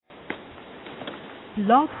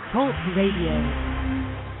Blog Talk Radio.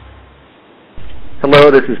 Hello,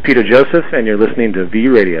 this is Peter Joseph, and you're listening to V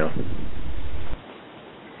Radio.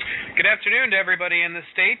 Good afternoon to everybody in the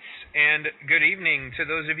States, and good evening to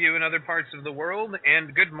those of you in other parts of the world,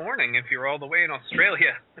 and good morning if you're all the way in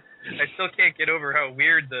Australia. I still can't get over how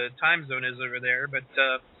weird the time zone is over there, but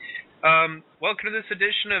welcome to this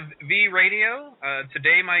edition of V Radio.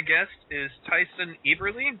 Today my guest is Tyson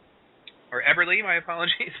Eberly, or Eberly, my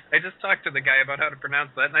apologies. I just talked to the guy about how to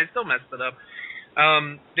pronounce that, and I still messed it up.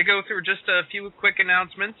 To go through just a few quick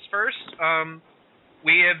announcements first,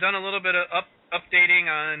 we have done a little bit of updating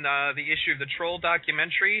on the issue of the Troll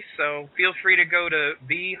documentary, so feel free to go to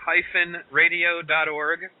v-radio.org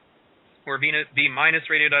or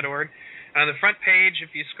v-radio.org. On the front page,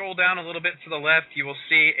 if you scroll down a little bit to the left, you will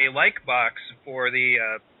see a like box for the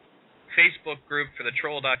Facebook group for the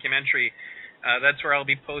Troll documentary. That's where I'll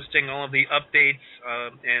be posting all of the updates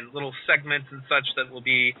and little segments and such that will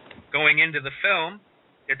be going into the film.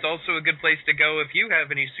 It's also a good place to go if you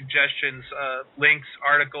have any suggestions, links,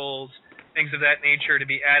 articles, things of that nature to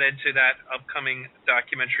be added to that upcoming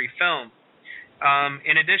documentary film.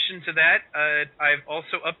 In addition to that, I've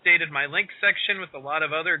also updated my link section with a lot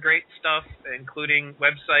of other great stuff, including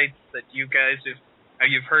websites that you guys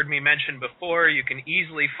you've heard me mention before. You can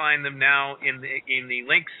easily find them now in the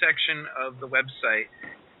link section of the website.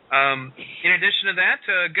 In addition to that,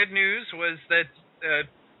 good news was that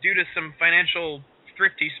due to some financial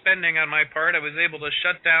thrifty spending on my part, I was able to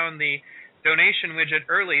shut down the donation widget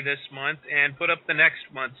early this month and put up the next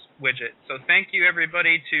month's widget. So thank you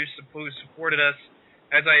everybody who supported us.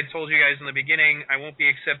 As I had told you guys in the beginning, I won't be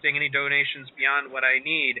accepting any donations beyond what I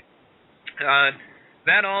need.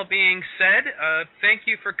 That all being said, thank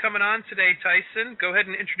you for coming on today, Tyson. Go ahead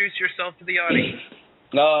and introduce yourself to the audience.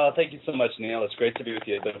 Thank you so much, Neil. It's great to be with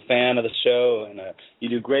you. I've been a fan of the show, and you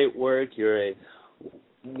do great work. You're a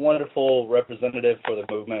wonderful representative for the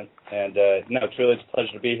movement, and truly it's a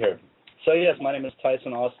pleasure to be here. So, yes, my name is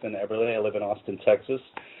Tyson Austin Eberly. I live in Austin, Texas,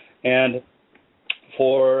 and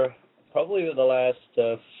for probably the last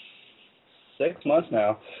 6 months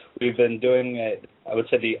now, we've been doing, I would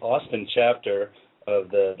say the Austin chapter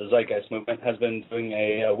of the Zeitgeist movement has been doing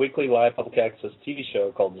a weekly live public access TV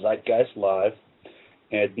show called Zeitgeist Live,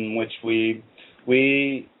 in which it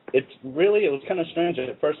was kind of strange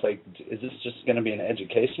at first, like, is this just going to be an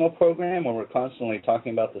educational program where we're constantly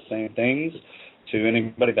talking about the same things to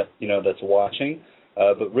anybody that, that's watching?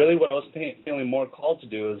 But really what I was feeling more called to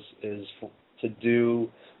do is to do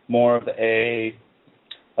more of an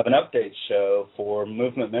update show for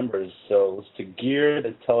movement members. So it was to gear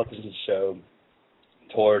the television show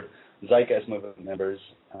toward Zeitgeist movement members,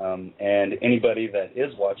 and anybody that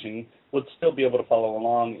is watching would still be able to follow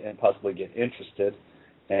along and possibly get interested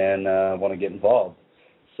and want to get involved.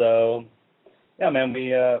 So, yeah, man,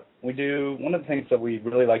 we do, one of the things that we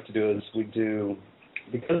really like to do is we do,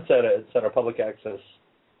 because it's at our public access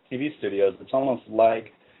TV studios, it's almost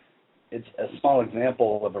like it's a small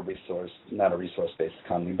example of a resource, not a resource-based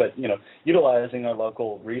economy, but, utilizing our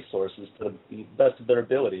local resources to the best of their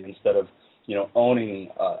ability instead of owning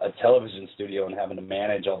a television studio and having to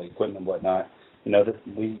manage all the equipment and whatnot, that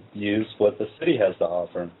we use what the city has to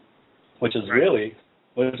offer, which is really,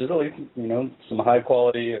 some high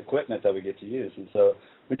quality equipment that we get to use. And so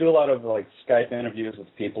we do a lot of like Skype interviews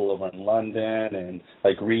with people over in London and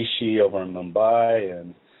like Rishi over in Mumbai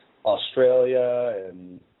and Australia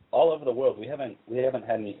and all over the world. We haven't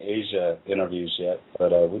had any Asia interviews yet,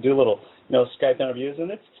 but we do little, Skype interviews,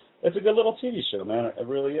 and it's a good little TV show, man. It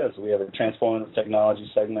really is. We have a Transformative Technology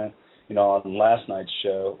segment, on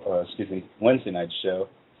Wednesday night's show.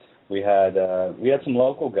 We had some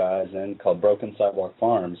local guys in called Broken Sidewalk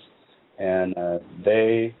Farms, and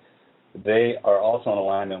they are also in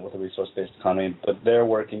alignment with the resource-based economy, but they're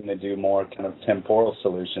working to do more kind of temporal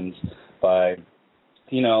solutions by,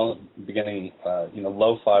 beginning,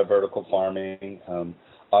 lo-fi vertical farming,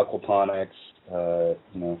 aquaponics,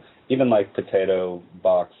 even like potato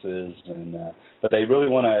boxes, and but they really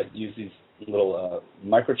want to use these little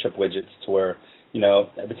microchip widgets to where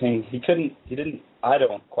everything I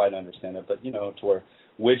don't quite understand it, but to where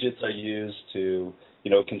widgets are used to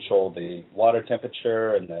control the water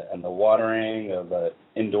temperature and the watering of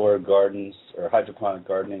indoor gardens or hydroponic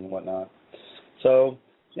gardening and whatnot. So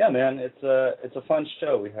yeah, man, it's a fun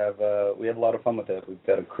show. We have a lot of fun with it. We've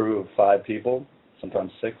got a crew of 5 people,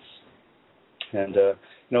 sometimes 6. And, it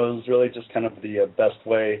was really just kind of the best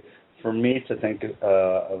way for me to think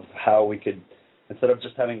of how we could, instead of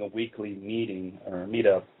just having a weekly meeting or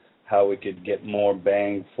meetup, how we could get more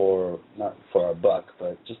bang for, not for our buck,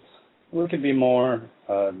 but just we could be more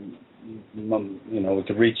we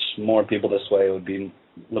could reach more people this way. It would be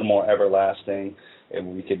a little more everlasting.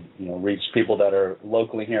 And we could, reach people that are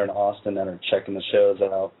locally here in Austin that are checking the shows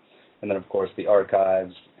out. And then, of course, the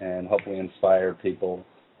archives, and hopefully inspire people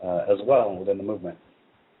as well within the movement.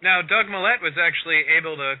 Now, Doug Millette was actually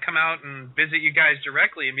able to come out and visit you guys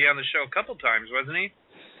directly and be on the show a couple times, wasn't he?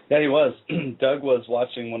 Yeah, he was. Doug was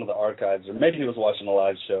watching one of the archives, or maybe he was watching a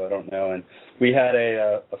live show, I don't know. And we had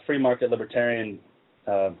a free market libertarian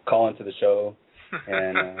call into the show.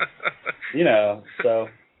 And, so...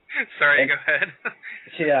 Sorry, go ahead.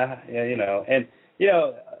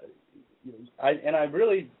 I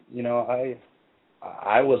really,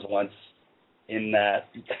 I was once in that,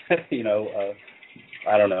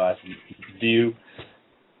 I don't know, view.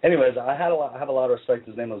 Anyways, I have a lot of respect.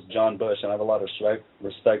 His name was John Bush, and I have a lot of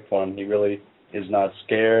respect for him. He really is not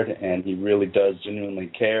scared, and he really does genuinely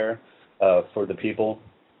care for the people.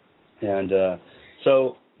 And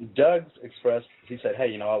so Doug expressed, he said,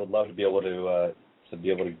 hey, I would love to be able to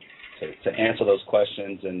answer those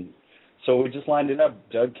questions. And so we just lined it up.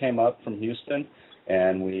 Doug came up from Houston,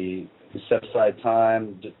 and we set aside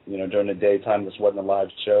time, during the daytime. This wasn't a live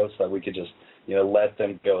show, so that we could just, let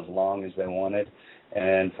them go as long as they wanted.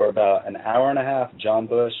 And for about an hour and a half, John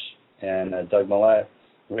Bush and Doug Millette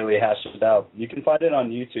really hashed it out. You can find it on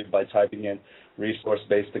YouTube by typing in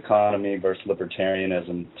resource-based economy versus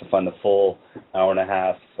libertarianism to find the full hour and a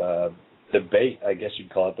half debate, I guess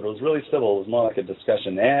you'd call it, but it was really civil. It was more like a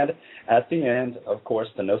discussion. And at the end, of course,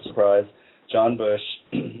 to no surprise, John Bush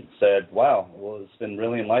said, wow, well, it's been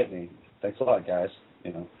really enlightening. Thanks a lot, guys.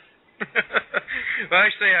 Well,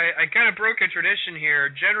 actually, I kind of broke a tradition here.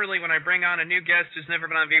 Generally, when I bring on a new guest who's never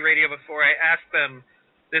been on V-Radio before, I ask them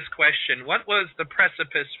this question. What was the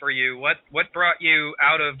precipice for you? What brought you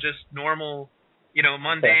out of just normal,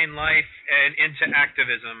 mundane life and into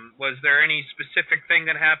activism? Was there any specific thing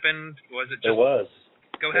that happened? Was it just... There was.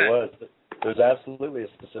 Go ahead. There was. There's absolutely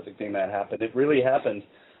a specific thing that happened. It really happened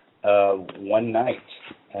one night.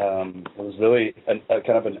 It was really a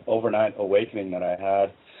kind of an overnight awakening that I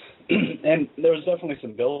had. And there was definitely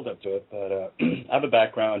some build-up to it, but I have a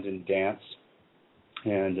background in dance.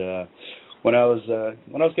 And when I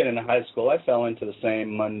was getting into high school, I fell into the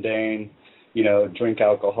same mundane, drink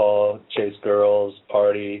alcohol, chase girls,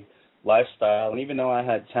 party lifestyle. And even though I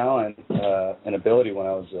had talent and ability when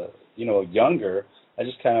I was, younger, I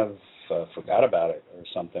just kind of forgot about it or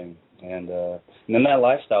something. And then that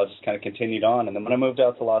lifestyle just kind of continued on. And then when I moved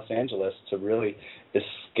out to Los Angeles to really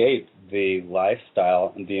escape the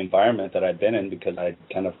lifestyle and the environment that I'd been in, because I'd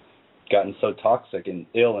kind of gotten so toxic and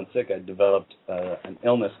ill and sick, I developed an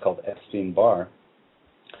illness called Epstein-Barr.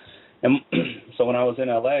 And so when I was in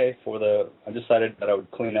LA I decided that I would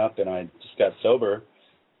clean up, and I just got sober,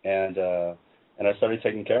 and I started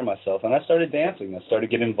taking care of myself, and I started dancing. I started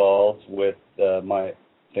getting involved with my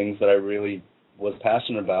things that I really was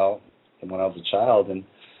passionate about when I was a child, and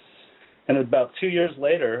about 2 years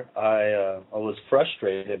later, I was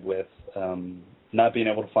frustrated with not being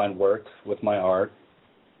able to find work with my art,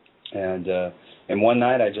 and one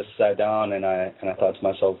night I just sat down and I thought to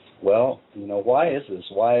myself, well, why is this?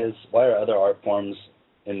 Why are other art forms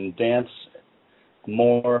in dance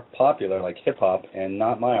more popular, like hip hop, and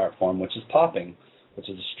not my art form, which is popping, which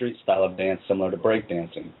is a street style of dance similar to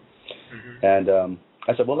breakdancing? Mm-hmm. And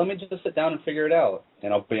I said, well, let me just sit down and figure it out.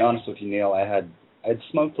 And I'll be honest with you, Neil, I'd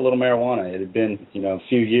smoked a little marijuana. It had been, a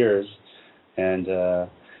few years, and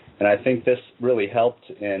I think this really helped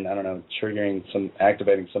in,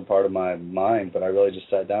 activating some part of my mind. But I really just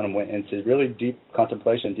sat down and went into really deep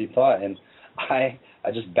contemplation, deep thought, and I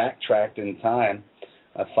just backtracked in time.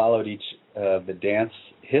 I followed each of the dance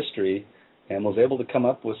history and was able to come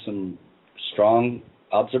up with some strong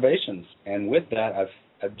observations. And with that,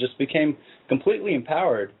 I've just became completely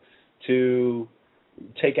empowered to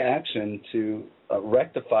take action to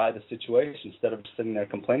rectify the situation instead of sitting there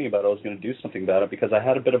complaining about it. I was going to do something about it because I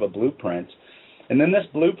had a bit of a blueprint. And then this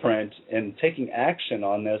blueprint and taking action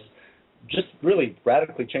on this just really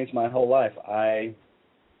radically changed my whole life. I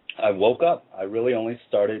woke up. I really only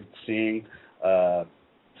started seeing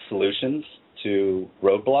solutions to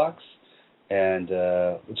roadblocks, and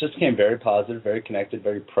it just became very positive, very connected,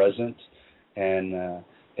 very present, and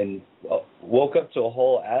woke up to a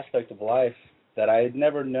whole aspect of life that I had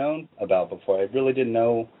never known about before. I really didn't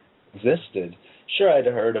know existed. Sure, I'd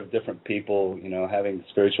heard of different people, having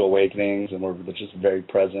spiritual awakenings and were just very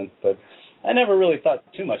present, but I never really thought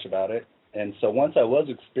too much about it. And so once I was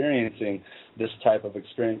experiencing this type of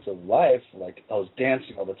experience of life, like I was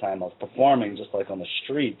dancing all the time, I was performing just like on the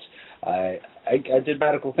street. I did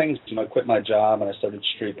radical things. I quit my job and I started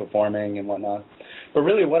street performing and whatnot. But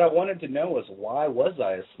really what I wanted to know was, why was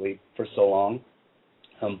I asleep for so long?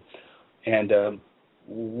 And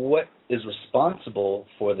what is responsible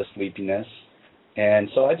for the sleepiness? And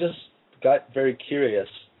so I just got very curious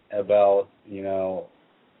about,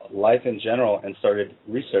 life in general, and started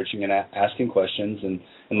researching and asking questions and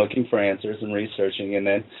looking for answers and researching. And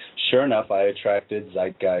then, sure enough, I attracted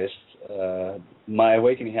Zeitgeist. My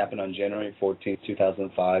awakening happened on January 14th,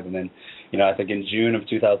 2005. And then, I think in June of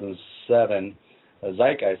 2007,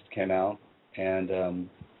 Zeitgeist came out. And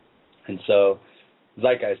so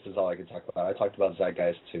Zeitgeist is all I could talk about. I talked about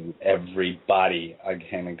Zeitgeist to everybody I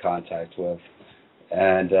came in contact with.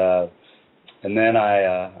 And then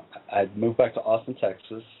I moved back to Austin,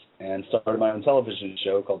 Texas, and started my own television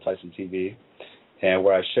show called Tyson TV, and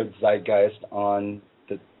where I showed Zeitgeist on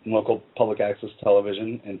the local public access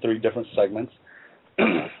television in 3 different segments.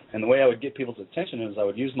 And the way I would get people's attention is I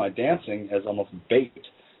would use my dancing as almost bait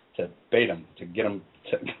to bait them, to get them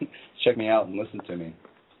to check me out and listen to me.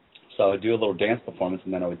 So I would do a little dance performance,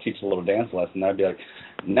 and then I would teach a little dance lesson. And I'd be like,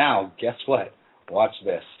 now, guess what? Watch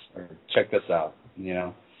this, or check this out,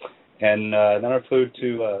 And then I flew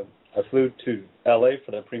to L.A.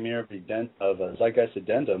 for the premiere of Zeitgeist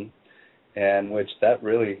Addendum, and which that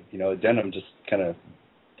really, Addendum just kind of,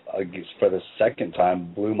 for the second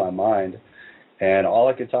time, blew my mind. And all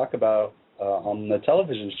I could talk about on the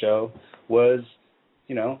television show was,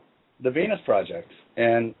 the Venus Project,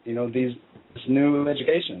 and this new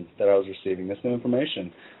education that I was receiving, this new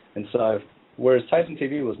information. And so, whereas Tyson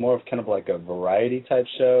TV was more of kind of like a variety type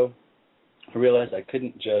show, I realized I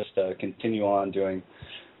couldn't just continue on doing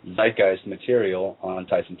Zeitgeist material on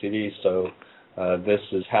Tyson TV, so this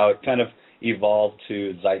is how it kind of evolved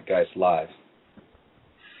to Zeitgeist Live.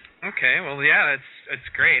 Okay, well, yeah, it's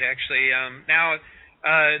great, actually. Now,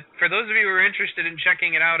 for those of you who are interested in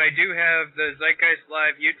checking it out, I do have the Zeitgeist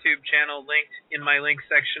Live YouTube channel linked in my link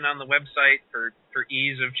section on the website for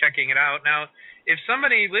ease of checking it out. Now, if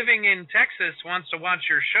somebody living in Texas wants to watch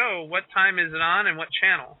your show, what time is it on and what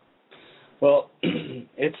channel? Well,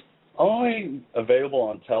 it's only available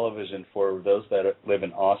on television for those that live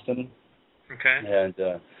in Austin. Okay.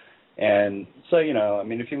 And so,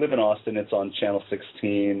 if you live in Austin, it's on Channel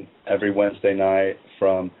 16 every Wednesday night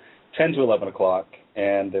from 10 to 11 o'clock.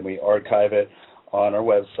 And then we archive it on our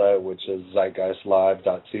website, which is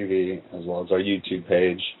zeitgeistlive.tv, as well as our YouTube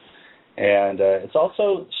page. And it's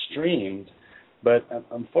also streamed, but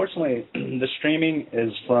unfortunately, the streaming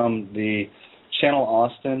is from the Channel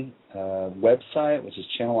Austin website, which is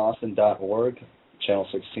channelaustin.org, Channel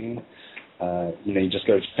 16. You just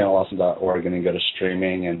go to channelaustin.org and then go to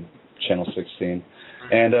streaming and Channel 16.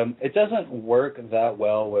 And it doesn't work that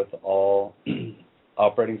well with all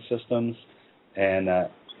operating systems and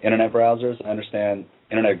Internet browsers. I understand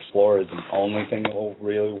Internet Explorer is the only thing that will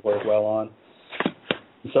really work well on.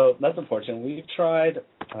 So that's unfortunate. We've tried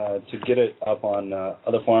to get it up on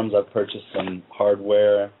other forums. I've purchased some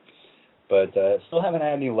hardware, but still haven't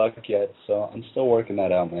had any luck yet, so I'm still working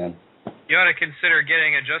that out, man. You ought to consider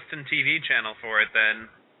getting a Justin TV channel for it, then.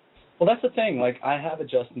 Well, that's the thing. Like, I have a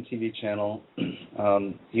Justin TV channel,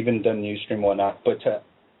 even done Ustream and whatnot, but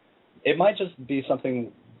it might just be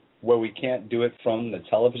something where we can't do it from the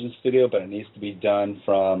television studio, but it needs to be done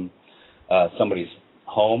from somebody's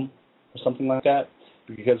home or something like that,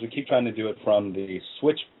 because we keep trying to do it from the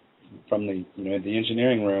switch, from the the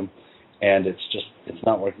engineering room, and it's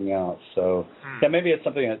not working out. So yeah, maybe it's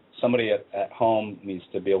something that somebody at home needs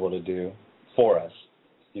to be able to do for us,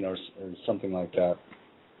 or something like that.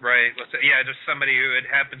 Right. Yeah, just somebody who it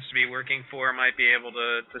happens to be working for might be able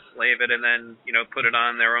to slave it and then put it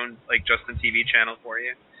on their own Justin TV channel for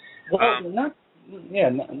you. Well,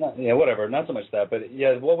 whatever. Not so much that, but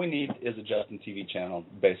yeah, what we need is a Justin TV channel.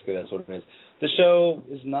 Basically, that's what it is. The show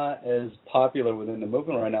is not as popular within the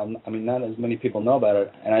movement right now. I mean, not as many people know about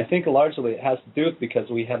it, and I think largely it has to do with because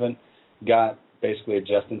we haven't got basically a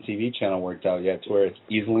Justin TV channel worked out yet, to where it's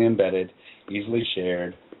easily embedded, easily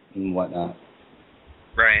shared, and whatnot.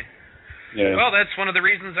 Right. Yeah. Well, that's one of the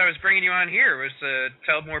reasons I was bringing you on here, was to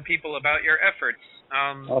tell more people about your efforts.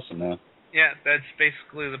 Awesome, man. Yeah, that's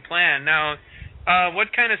basically the plan. Now, what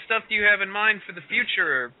kind of stuff do you have in mind for the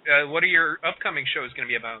future? What are your upcoming shows going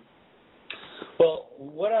to be about? Well,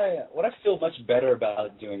 what I feel much better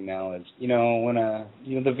about doing now is, when I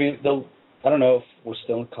don't know if we're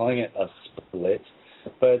still calling it a split,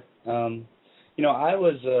 but I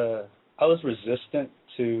was resistant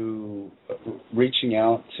to reaching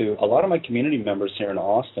out to a lot of my community members here in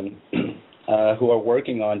Austin who are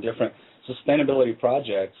working on different sustainability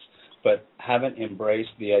projects but haven't embraced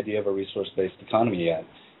the idea of a resource-based economy yet.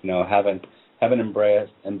 Haven't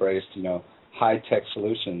embraced high-tech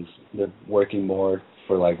solutions. They're working more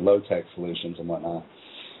for like low-tech solutions and whatnot.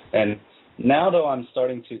 And now, though, I'm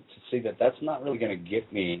starting to see that that's not really going to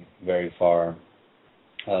get me very far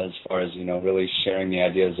as far as, really sharing the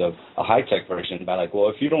ideas of a high-tech version by like, well,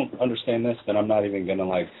 if you don't understand this, then I'm not even going to,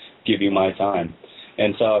 like, give you my time.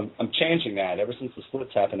 And so I'm changing that. Ever since the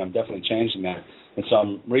splits happened, I'm definitely changing that. And so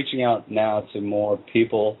I'm reaching out now to more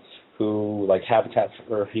people who, like Habitat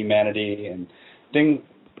for Humanity and things,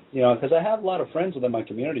 because I have a lot of friends within my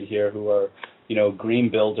community here who are, green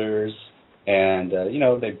builders, and,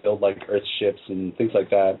 they build, like, earth ships and things like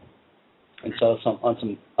that. And so on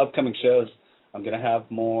some upcoming shows, I'm going to have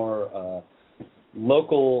more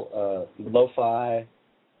local lo-fi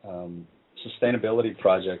sustainability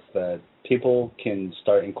projects that people can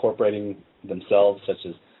start incorporating themselves, such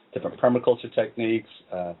as different permaculture techniques,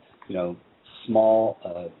 small,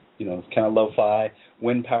 kind of lo-fi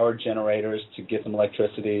wind-powered generators to get them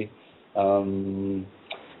electricity,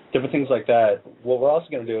 different things like that. What we're also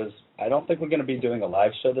going to do is, I don't think we're going to be doing a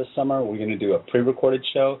live show this summer. We're going to do a pre-recorded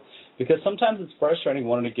show, because sometimes it's frustrating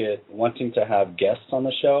wanting to have guests on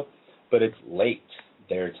the show, but it's late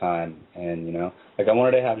their time. And, like I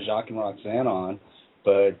wanted to have Jacques and Roxanne on,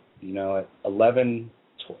 but,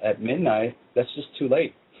 at midnight, that's just too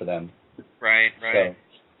late for them. Right.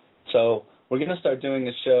 So we're going to start doing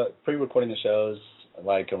the show, pre-recording the shows,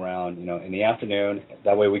 like around, in the afternoon.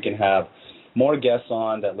 That way we can have more guests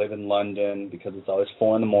on that live in London, because it's always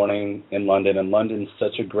 4 a.m. in London, and London's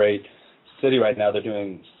such a great city right now. They're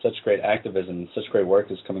doing such great activism, such great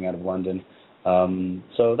work is coming out of London.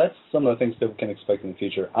 So that's some of the things that we can expect in the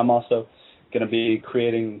future. I'm also going to be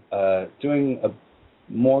doing a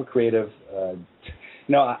more creative,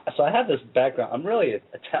 so I have this background. I'm really a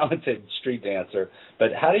talented street dancer,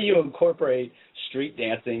 but how do you incorporate street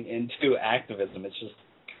dancing into activism? It's just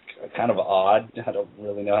kind of odd. I don't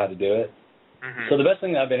really know how to do it. Mm-hmm. So the best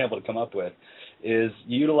thing that I've been able to come up with is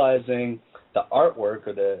utilizing the artwork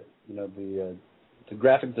or the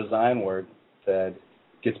graphic design work that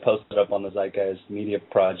gets posted up on the Zeitgeist Media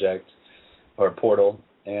Project or portal,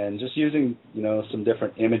 and just using, some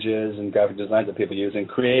different images and graphic designs that people use, and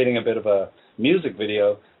creating a bit of a music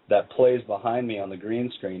video that plays behind me on the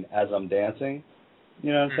green screen as I'm dancing.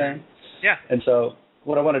 You know what I'm saying? Yeah. And so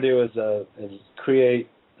what I want to do is create,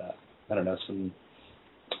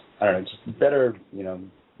 just better,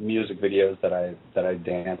 music videos that I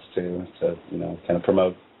dance to kind of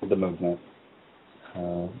promote the movement.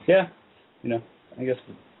 I guess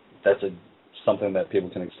that's something that people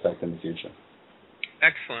can expect in the future.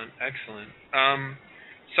 Excellent.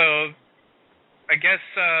 So I guess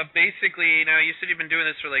basically, now you said you've been doing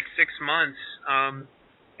this for like 6 months,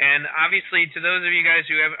 and obviously to those of you guys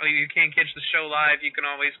who can't catch the show live, you can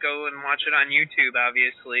always go and watch it on YouTube,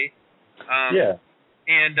 obviously. Yeah.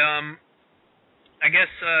 And I guess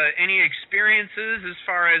any experiences as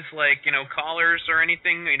far as like callers or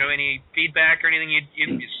anything, any feedback or anything,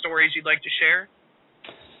 stories you'd like to share?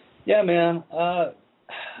 Yeah, man.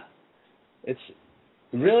 It's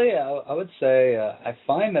really, I would say, I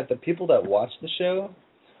find that the people that watch the show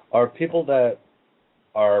are people that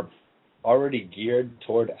are already geared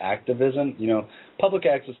toward activism. Public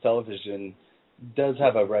access television does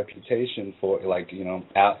have a reputation for,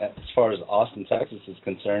 as far as Austin, Texas is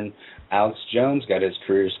concerned, Alex Jones got his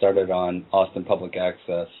career started on Austin Public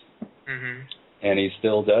Access. Mm-hmm. And he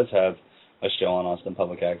still does have a show on Austin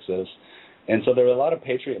Public Access. And so there are a lot of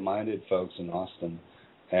patriot-minded folks in Austin.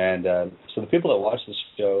 And so the people that watch this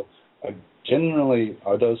show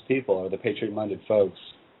are those people, are the patriot-minded folks.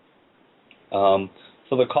 So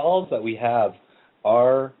the calls that we have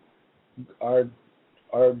are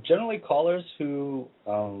generally callers who,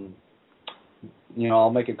 I'll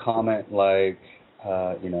make a comment like,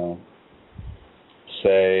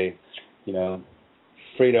 say,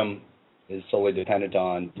 freedom is solely dependent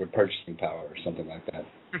on your purchasing power or something like that.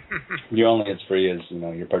 You're only as free as,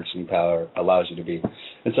 your purchasing power allows you to be.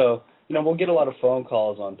 And so, we'll get a lot of phone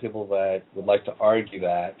calls on people that would like to argue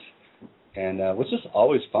that, and which is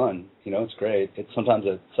always fun. It's great. Sometimes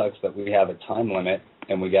it sucks that we have a time limit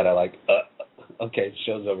and we got to okay,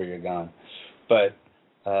 show's over, you're gone. But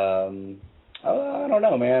I don't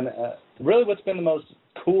know, man. Really what's been the most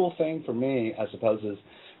cool thing for me, I suppose, is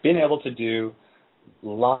being able to do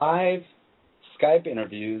live Skype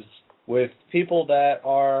interviews with people that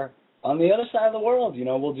are on the other side of the world.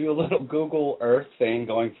 We'll do a little Google Earth thing,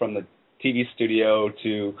 going from the TV studio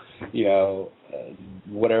to,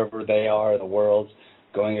 whatever they are in the world,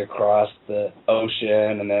 going across the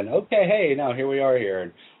ocean, and then, okay, hey, now here we are here,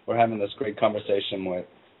 and we're having this great conversation with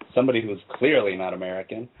somebody who's clearly not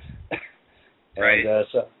American. Right. And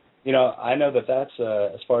so, I know that's,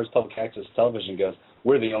 as far as public access television goes,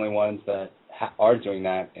 we're the only ones that are doing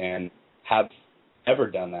that and have ever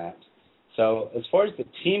done that. So as far as the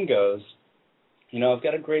team goes, I've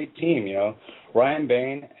got a great team. Ryan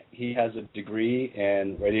Bain, he has a degree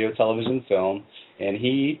in radio, television, film, and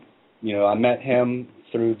he, I met him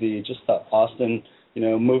through the Austin,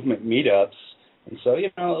 movement meetups, and so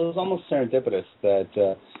it was almost serendipitous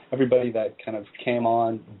that everybody that kind of came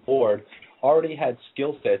on board already had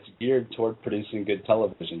skill sets geared toward producing good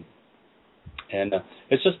television, and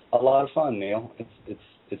it's just a lot of fun, Neil.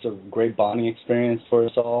 It's a great bonding experience for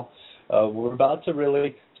us all. We're about to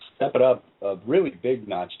really step it up a really big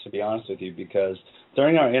notch, to be honest with you, because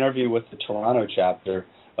during our interview with the Toronto chapter,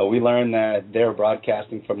 we learned that they're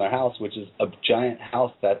broadcasting from their house, which is a giant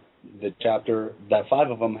house that the chapter, that 5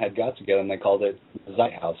 of them had got together, and they called it the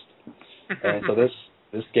Zeit House. And so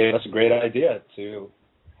this gave us a great idea to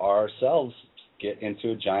ourselves get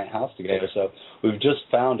into a giant house together. So we've just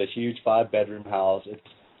found a huge 5-bedroom house. It's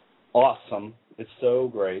awesome. It's so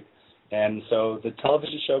great. And so the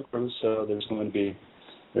television show crew, so there's going to be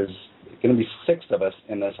 6 of us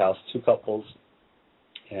in this house, 2 couples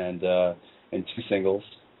and 2 singles.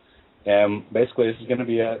 And basically this is going to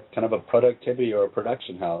be a kind of a productivity or a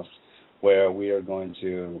production house where we are going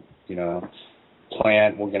to,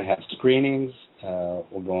 plan, we're going to have screenings,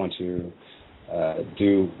 we're going to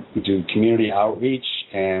do community outreach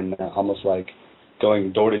and almost like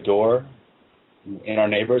going door to door in our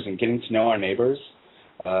neighbors and getting to know our neighbors,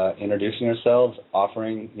 introducing ourselves,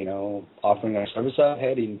 offering our service out.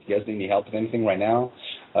 Hey, do you guys need any help with anything right now?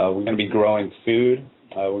 We're going to be growing food.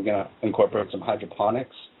 We're going to incorporate some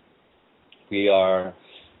hydroponics. We are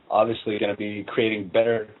obviously going to be creating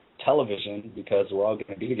better television because we're all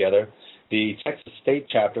going to be together. The Texas State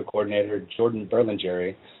Chapter Coordinator, Jordan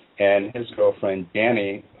Berlingeri, and his girlfriend,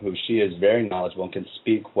 Danny, who she is very knowledgeable and can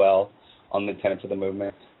speak well on the tenets of the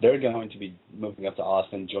movement, they're going to be moving up to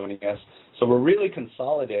Austin, joining us. So we're really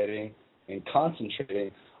consolidating and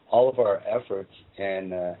concentrating all of our efforts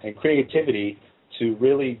and creativity to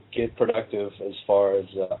really get productive as far as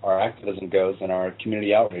our activism goes and our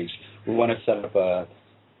community outreach. We want to set up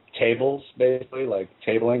tables, basically, like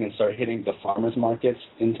tabling, and start hitting the farmers markets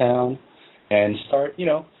in town and start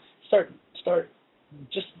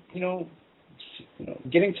just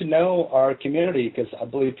getting to know our community, because I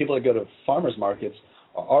believe people that go to farmers markets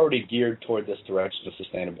are already geared toward this direction of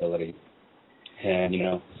sustainability, and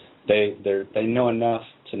they know enough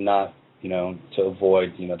to not to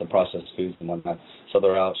avoid the processed foods and whatnot. So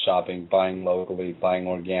they're out shopping, buying locally, buying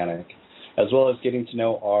organic, as well as getting to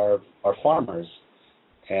know our farmers,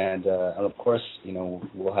 and of course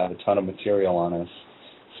we'll have a ton of material on us.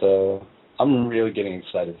 So I'm really getting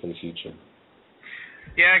excited for the future.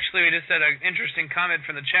 Yeah, actually, we just had an interesting comment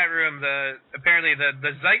from the chat room. Apparently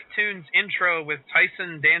the Zeit Tunes intro with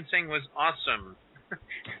Tyson dancing was awesome.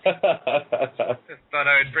 Thought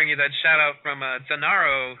I would bring you that shout out from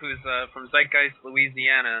Zanaro, who's from Zeitgeist,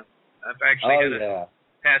 Louisiana. I've actually had a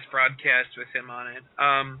past broadcast with him on it.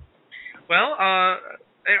 I'm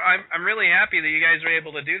really happy that you guys were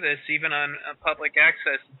able to do this, even on public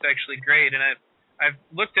access. It's actually great, and I've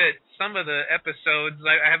looked at some of the episodes.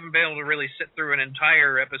 I haven't been able to really sit through an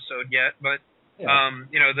entire episode yet, but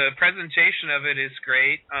the presentation of it is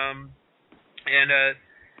great.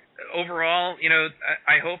 Overall,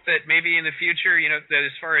 I hope that maybe in the future, that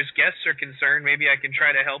as far as guests are concerned, maybe I can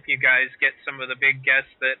try to help you guys get some of the big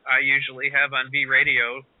guests that I usually have on V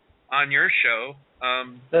Radio on your show.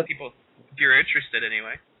 People, if you're interested,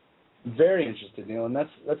 anyway. Very interested, Neil, and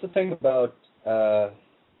that's the thing about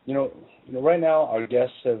right now our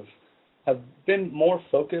guests have been more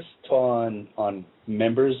focused on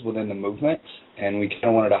members within the movement, and we kind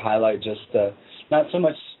of wanted to highlight just not so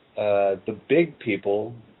much the big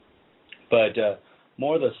people, but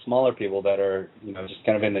more the smaller people that are just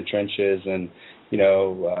kind of in the trenches and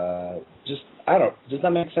does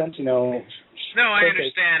that make sense? No, I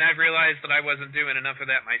understand. I've realized that I wasn't doing enough of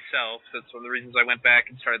that myself. That's one of the reasons I went back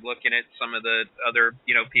and started looking at some of the other,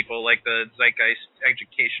 people like the Zeitgeist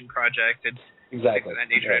Education Project and exactly. that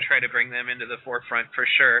nature. To try to bring them into the forefront for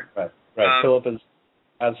sure. Right. Philip is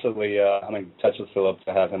absolutely. I'm in touch with Philip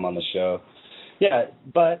to have him on the show. Yeah,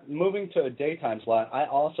 but moving to a daytime slot, I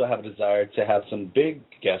also have a desire to have some big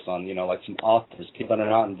guests on. Like some authors, people that are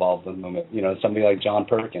not involved in the movement. Somebody like John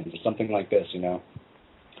Perkins or something like this. So.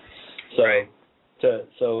 Right.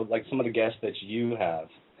 So like some of the guests that you have,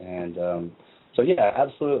 and So yeah,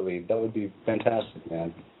 absolutely, that would be fantastic,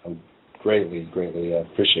 man. I would greatly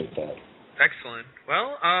appreciate that. Excellent.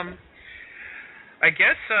 Well, I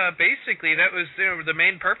guess basically that was the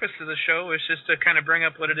main purpose of the show, was just to kind of bring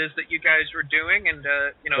up what it is that you guys were doing, and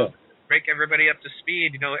break everybody up to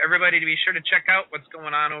speed. Everybody to be sure to check out what's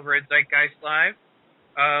going on over at Zeitgeist Live.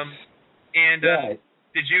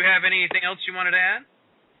 Did you have anything else you wanted to add?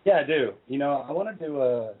 Yeah, I do.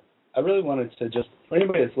 I really wanted to just, for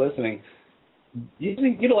anybody that's listening,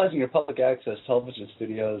 utilizing your public access television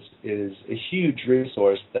studios is a huge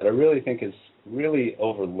resource that I really think is really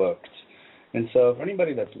overlooked. And so for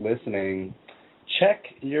anybody that's listening, check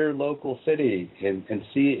your local city and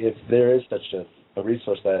see if there is such a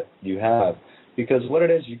resource that you have. Because what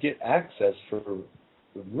it is, you get access for a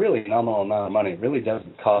really nominal amount of money. It really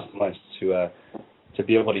doesn't cost much to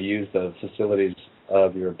be able to use the facilities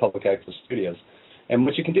of your public access studios. And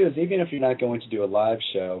what you can do is, even if you're not going to do a live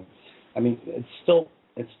show, I mean, it's still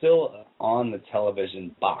on the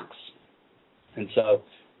television box. And so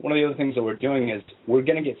one of the other things that we're doing is we're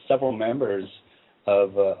going to get several members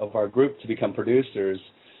of our group to become producers,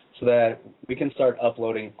 so that we can start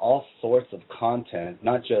uploading all sorts of content,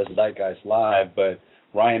 not just Zeitgeist Live, but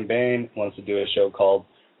Ryan Bain wants to do a show called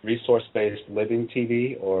Resource-Based Living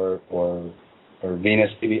TV or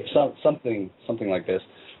Venus TV, something like this,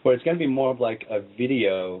 where it's going to be more of like a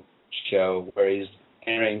video show where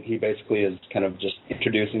he basically is kind of just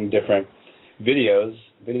introducing different video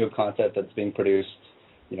content that's being produced,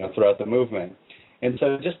 throughout the movement. And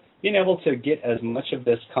so just being able to get as much of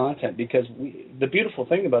this content, because the beautiful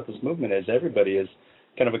thing about this movement is everybody is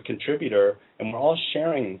kind of a contributor, and we're all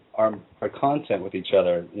sharing our content with each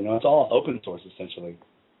other. It's all open source essentially.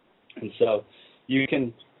 And so you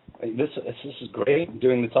can, this is great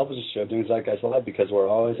doing the television show, doing Zeitgeist Live, because we're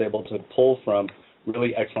always able to pull from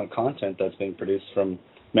really excellent content that's being produced from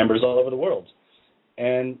members all over the world.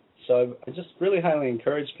 And so I just really highly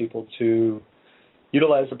encourage people to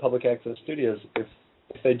utilize the public access studios if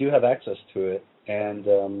they do have access to it, I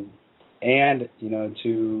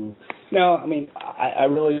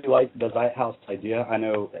really like the Zeithouse idea. I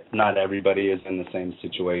know not everybody is in the same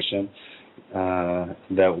situation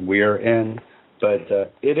that we're in, but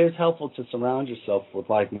it is helpful to surround yourself with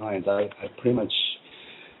like minds. I pretty much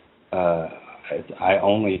I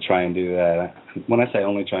only try and do that. When I say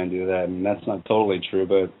only try and do that, I mean, that's not totally true,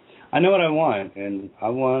 but I know what I want, and I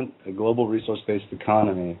want a global resource-based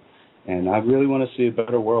economy, and I really want to see a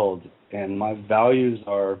better world, and my values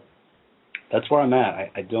are, that's where I'm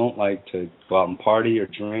at. I don't like to go out and party or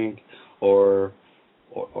drink or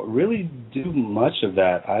really do much of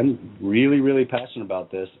that. I'm really, really passionate about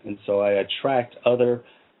this, and so I attract other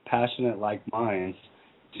passionate like minds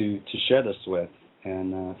to share this with.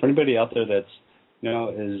 And for anybody out there that's,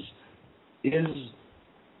 is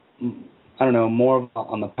I don't know, more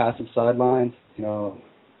on the passive sidelines,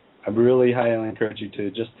 I really highly encourage you to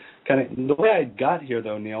just kind of, the way I got here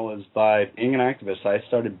though, Neil, is by being an activist. I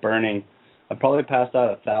started burning, I probably passed out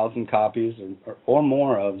 1,000 copies or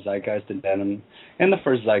more of Zeitgeist Addendum and the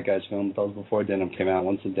first Zeitgeist film. That was before Addendum came out.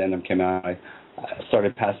 Once Addendum came out, I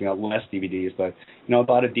started passing out less DVDs, but, I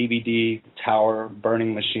bought a DVD tower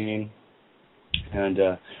burning machine, and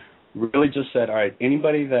really just said, all right,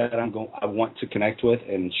 anybody that I want to connect with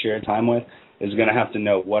and share time with is going to have to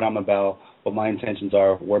know what I'm about, what my intentions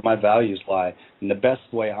are, where my values lie. And the best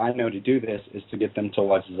way I know to do this is to get them to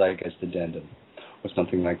watch Zeitgeist Addendum or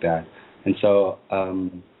something like that. And so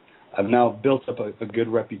I've now built up a good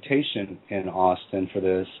reputation in Austin for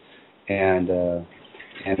this, and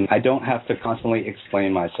I don't have to constantly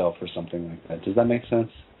explain myself or something like that. Does that make sense?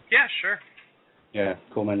 Yeah, sure. Yeah,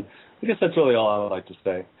 cool, man. I guess that's really all I would like to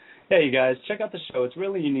say. Hey, you guys, check out the show. It's a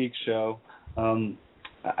really unique show.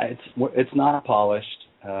 It's not polished.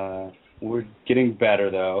 We're getting better,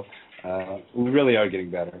 though. We really are getting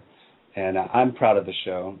better. And I'm proud of the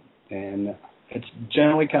show. And it's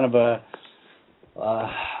generally kind of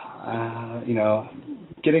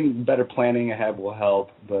getting better planning ahead will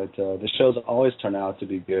help. But the shows always turn out to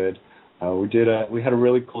be good. We had a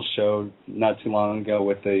really cool show not too long ago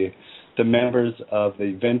with the members of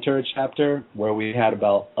the Ventura chapter, where we had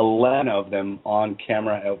about 11 of them on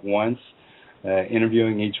camera at once,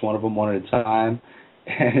 interviewing each one of them one at a time.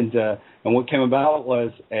 And what came about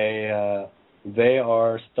was they're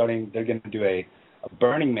going to do a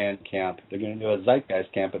Burning Man camp. They're going to do a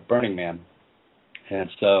Zeitgeist camp at Burning Man. And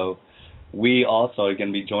so we also are going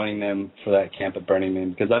to be joining them for that camp at Burning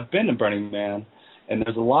Man, because I've been to Burning Man, and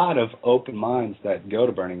there's a lot of open minds that go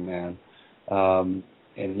to Burning Man.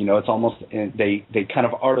 And, it's almost, they kind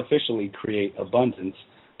of artificially create abundance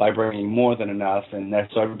by bringing more than enough, and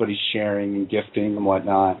that's so everybody's sharing and gifting and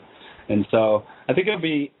whatnot. And so I think it'll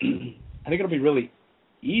be really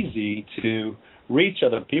easy to reach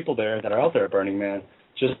other people there that are out there at Burning Man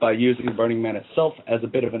just by using Burning Man itself as a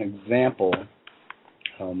bit of an example.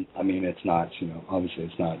 I mean, it's not, obviously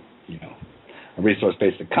it's not, a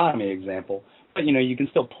resource-based economy example, but, you can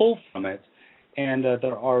still pull from it, and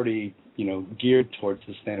they're already, geared towards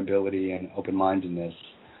sustainability and open-mindedness.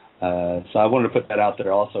 So I wanted to put that out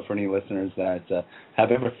there also for any listeners that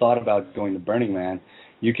have ever thought about going to Burning Man.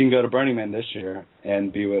 You can go to Burning Man this year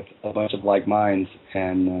and be with a bunch of like minds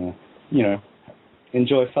and,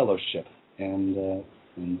 enjoy fellowship and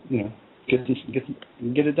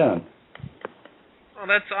get it done. Well,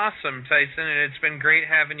 that's awesome, Tyson, and it's been great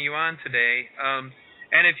having you on today.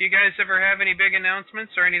 And if you guys ever have any big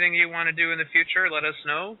announcements or anything you want to do in the future, let us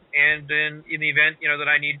know. And in the event, that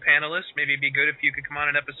I need panelists, maybe it'd be good if you could come on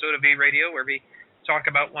an episode of V-Radio where we talk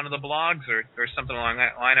about one of the blogs or something along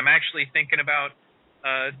that line. I'm actually thinking about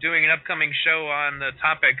doing an upcoming show on the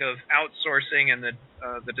topic of outsourcing and the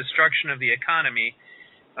destruction of the economy.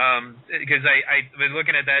 Because I've been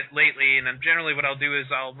looking at that lately, and generally what I'll do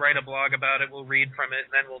is I'll write a blog about it, we'll read from it,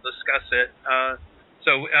 and then we'll discuss it.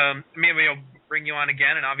 So maybe I'll bring you on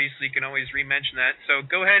again, and obviously you can always re-mention that. So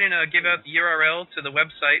go ahead and give out the URL to the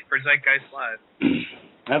website for Zeitgeist Live.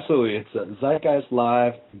 Absolutely. It's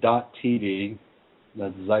zeitgeistlive.tv.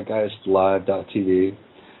 That's zeitgeistlive.tv.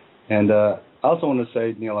 And I also want to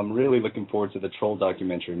say, Neil, I'm really looking forward to the Troll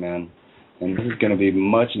documentary, man. And this is going to be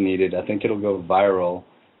much needed. I think it'll go viral.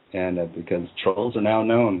 And because trolls are now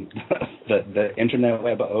known, the internet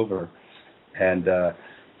web over. And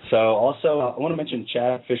so also I want to mention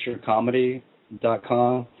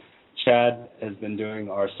ChadFisherComedy.com. Chad has been doing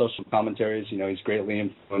our social commentaries. He's greatly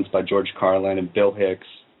influenced by George Carlin and Bill Hicks.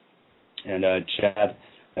 And Chad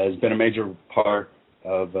has been a major part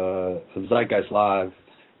of Zeitgeist Live.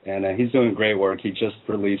 And he's doing great work. He just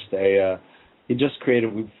released we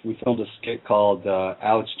filmed a skit called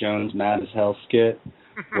Alex Jones Mad as Hell skit,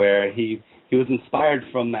 where he was inspired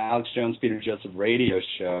from the Alex Jones Peter Joseph radio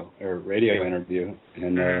interview,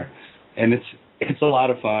 and it's a lot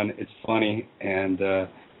of fun. It's funny, and I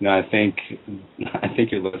think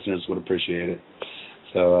your listeners would appreciate it.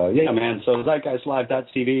 So yeah, man. So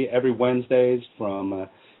ZeitgeistLive.tv every Wednesdays from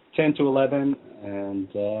 10 to 11, and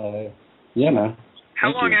yeah, man. How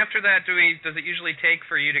long after that does it usually take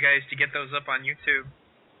for you guys to get those up on YouTube?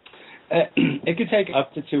 It could take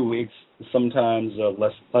up to 2 weeks, sometimes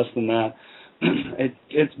less than that.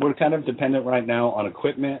 We're kind of dependent right now on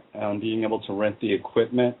equipment, on being able to rent the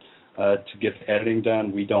equipment to get the editing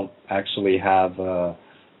done. We don't actually have the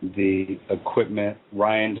equipment.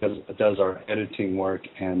 Ryan does our editing work,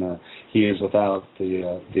 and he is without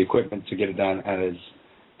the equipment to get it done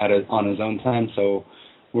on his own time. So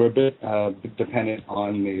we're a bit dependent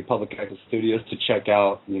on the Public Access Studios to check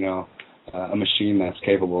out, a machine that's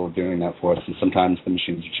capable of doing that for us, and sometimes the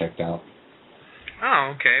machines are checked out.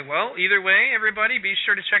 Oh, okay. Well, either way, everybody, be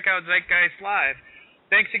sure to check out Zeitgeist Live.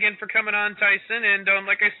 Thanks again for coming on, Tyson, and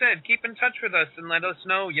like I said, keep in touch with us and let us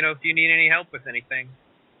know, if you need any help with anything.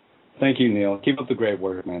 Thank you, Neil. Keep up the great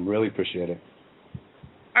work, man. Really appreciate it.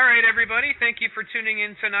 All right, everybody, thank you for tuning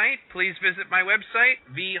in tonight. Please visit my website,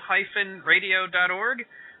 v-radio.org.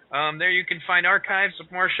 There you can find archives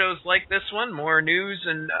of more shows like this one, more news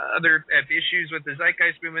and other issues with the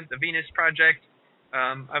Zeitgeist Movement, the Venus Project.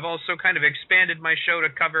 I've also kind of expanded my show to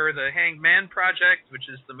cover the Hanged Man Project, which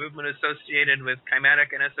is the movement associated with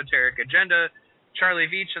Chimatic and Esoteric Agenda, Charlie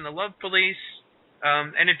Veitch and the Love Police.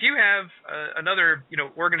 And if you have another,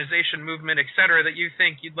 organization, movement, etc., that you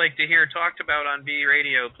think you'd like to hear talked about on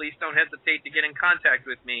V-Radio, please don't hesitate to get in contact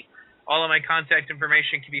with me. All of my contact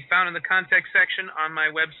information can be found in the contact section on my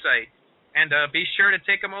website. And be sure to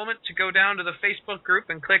take a moment to go down to the Facebook group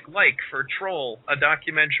and click like for Troll, a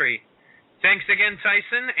documentary. Thanks again,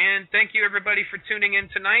 Tyson, and thank you, everybody, for tuning in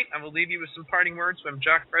tonight. I will leave you with some parting words from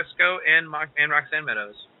Jacques Fresco and Roxanne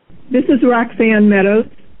Meadows. This is Roxanne Meadows.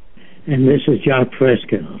 And this is Jacques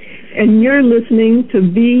Fresco. And you're listening to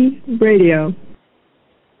V-Radio.